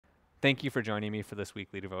Thank you for joining me for this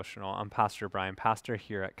weekly devotional. I'm Pastor Brian, pastor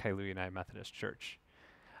here at Kailua United Methodist Church.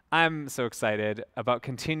 I'm so excited about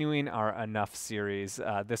continuing our Enough series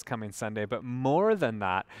this coming Sunday, but more than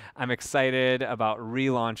that, I'm excited about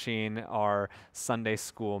relaunching our Sunday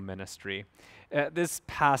school ministry. This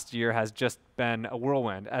past year has just been a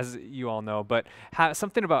whirlwind, as you all know, but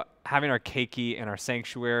something about having our keiki in our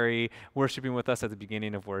sanctuary, worshiping with us at the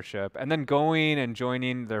beginning of worship, and then going and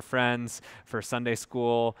joining their friends for Sunday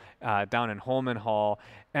school down in Holman Hall,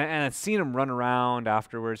 and seeing them run around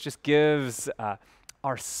afterwards just gives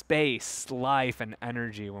our space, life, and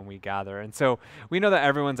energy when we gather. And so we know that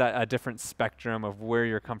everyone's at a different spectrum of where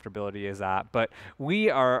your comfortability is at, but we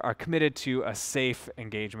are committed to a safe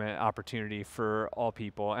engagement opportunity for all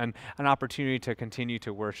people and an opportunity to continue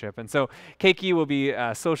to worship. And so keiki will be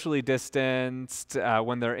socially distanced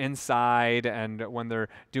when they're inside and when they're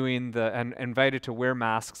doing and invited to wear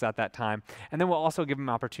masks at that time. And then we'll also give them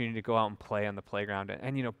an opportunity to go out and play on the playground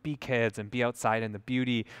and be kids and be outside in the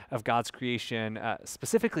beauty of God's creation,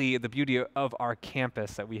 specifically the beauty of our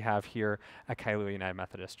campus that we have here at Kailua United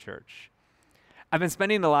Methodist Church. I've been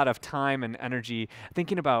spending a lot of time and energy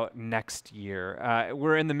thinking about next year.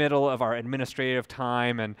 We're in the middle of our administrative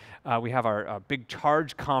time, and we have our big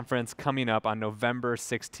charge conference coming up on November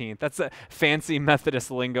 16th. That's a fancy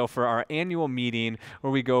Methodist lingo for our annual meeting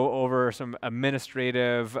where we go over some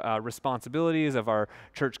administrative responsibilities of our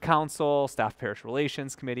church council, staff parish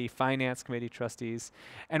relations committee, finance committee trustees,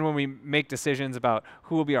 and when we make decisions about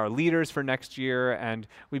who will be our leaders for next year, and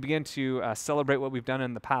we begin to celebrate what we've done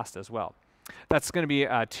in the past as well. That's going to be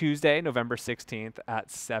Tuesday, November 16th at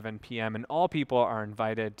 7 p.m. And all people are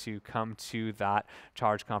invited to come to that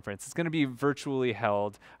charge conference. It's going to be virtually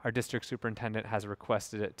held. Our district superintendent has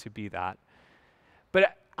requested it to be that.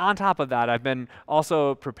 But on top of that, I've been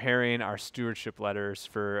also preparing our stewardship letters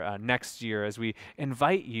for next year as we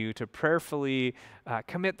invite you to prayerfully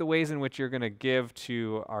commit the ways in which you're going to give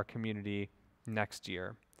to our community next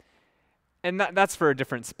year. And that's for a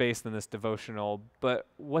different space than this devotional, but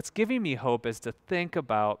what's giving me hope is to think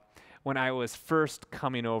about when I was first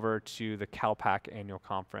coming over to the CalPAC annual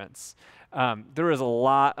conference. There was a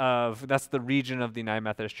lot of, that's the region of the United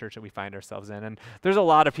Methodist Church that we find ourselves in, and there's a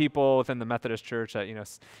lot of people within the Methodist Church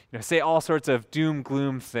that say all sorts of doom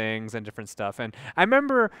gloom things and different stuff. And I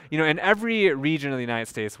remember, in every region of the United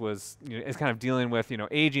States is kind of dealing with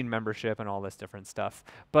aging membership and all this different stuff.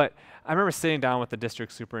 But I remember sitting down with the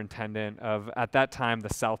district superintendent of at that time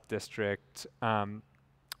the South District.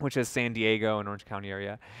 Which is San Diego and Orange County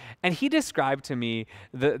area. And he described to me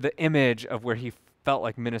the image of where he felt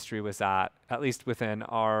like ministry was at least within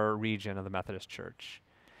our region of the Methodist Church.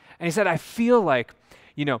 And he said, I feel like,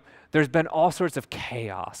 there's been all sorts of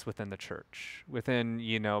chaos within the church, within,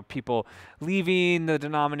 people leaving the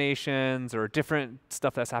denominations or different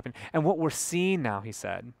stuff that's happening. And what we're seeing now, he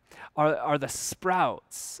said, are the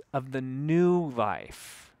sprouts of the new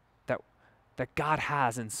life that God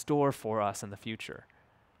has in store for us in the future.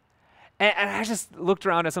 And I just looked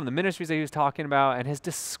around at some of the ministries that he was talking about, and his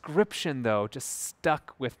description, though, just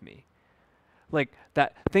stuck with me. Like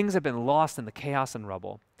that things have been lost in the chaos and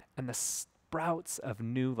rubble, and the sprouts of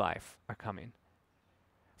new life are coming.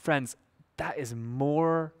 Friends, that is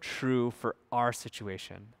more true for our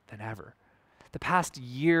situation than ever. The past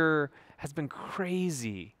year has been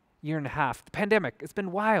crazy, year and a half. The pandemic, it's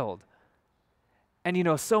been wild.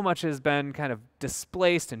 And so much has been kind of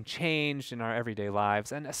displaced and changed in our everyday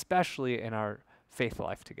lives, and especially in our faith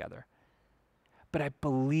life together. But I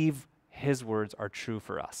believe his words are true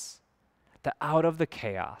for us, that out of the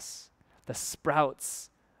chaos, the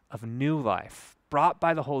sprouts of new life brought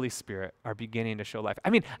by the Holy Spirit are beginning to show life. I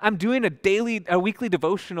mean, I'm doing a weekly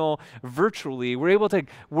devotional virtually. We're able to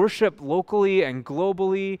worship locally and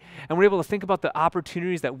globally, and we're able to think about the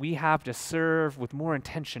opportunities that we have to serve with more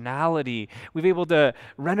intentionality. We've been able to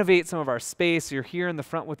renovate some of our space. You're here in the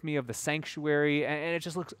front with me of the sanctuary, and it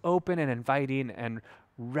just looks open and inviting and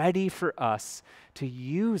ready for us to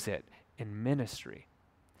use it in ministry.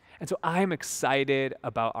 And so I'm excited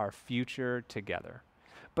about our future together.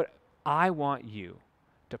 But I want you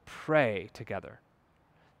to pray together,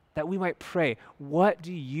 that we might pray, what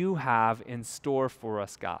do you have in store for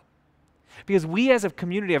us, God? Because we as a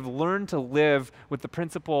community have learned to live with the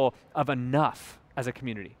principle of enough as a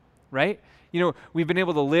community, right? We've been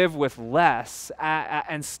able to live with less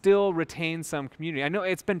and still retain some community. I know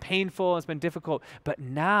it's been painful, it's been difficult, but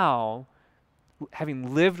now,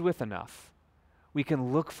 having lived with enough, we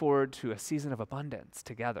can look forward to a season of abundance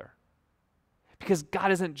together. Because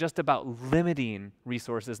God isn't just about limiting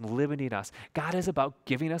resources and limiting us. God is about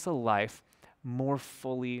giving us a life more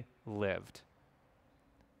fully lived.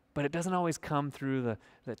 But it doesn't always come through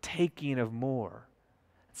the taking of more.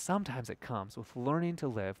 Sometimes it comes with learning to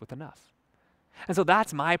live with enough. And so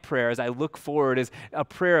that's my prayer as I look forward, is a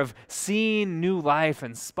prayer of seeing new life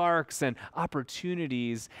and sparks and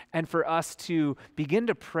opportunities, and for us to begin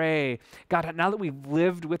to pray, God, now that we've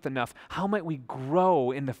lived with enough, how might we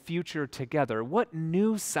grow in the future together? What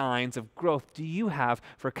new signs of growth do you have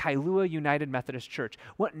for Kailua United Methodist Church?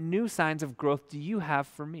 What new signs of growth do you have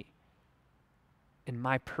for me in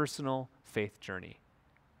my personal faith journey?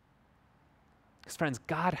 Because friends,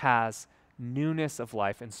 God has newness of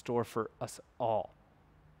life in store for us all.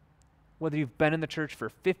 Whether you've been in the church for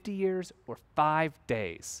 50 years or 5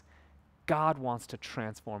 days, God wants to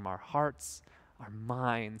transform our hearts, our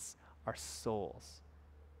minds, our souls.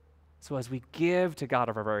 So as we give to God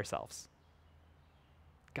of our very selves,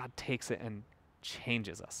 God takes it and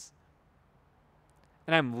changes us.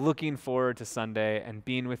 And I'm looking forward to Sunday and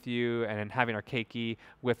being with you and having our keiki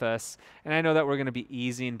with us. And I know that we're going to be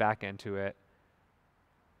easing back into it.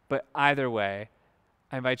 But either way,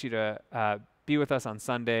 I invite you to be with us on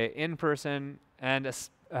Sunday in person, and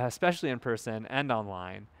especially in person and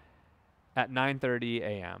online at 9:30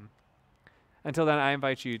 a.m. Until then, I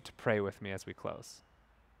invite you to pray with me as we close.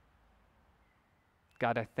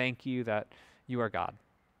 God, I thank you that you are God.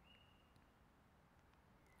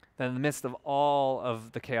 That in the midst of all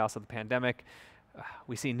of the chaos of the pandemic,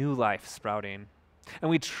 we see new life sprouting.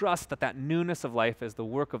 And we trust that that newness of life is the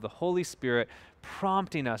work of the Holy Spirit,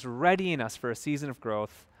 prompting us, readying us for a season of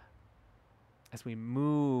growth as we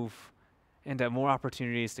move into more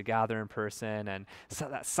opportunities to gather in person, and so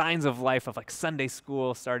that signs of life of like Sunday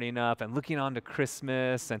school starting up and looking on to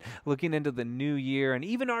Christmas and looking into the new year, and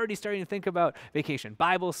even already starting to think about vacation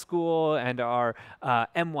Bible school and our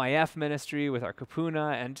MYF ministry with our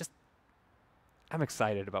kapuna, and just I'm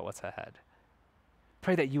excited about what's ahead.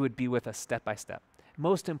 Pray that you would be with us step by step.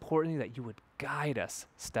 Most importantly, that you would guide us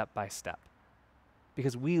step by step,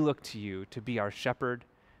 because we look to you to be our shepherd,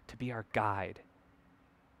 to be our guide.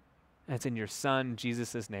 And it's in your Son,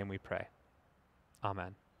 Jesus' name, we pray.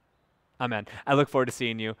 Amen. Amen. I look forward to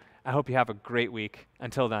seeing you. I hope you have a great week.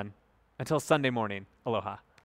 Until then, until Sunday morning, aloha.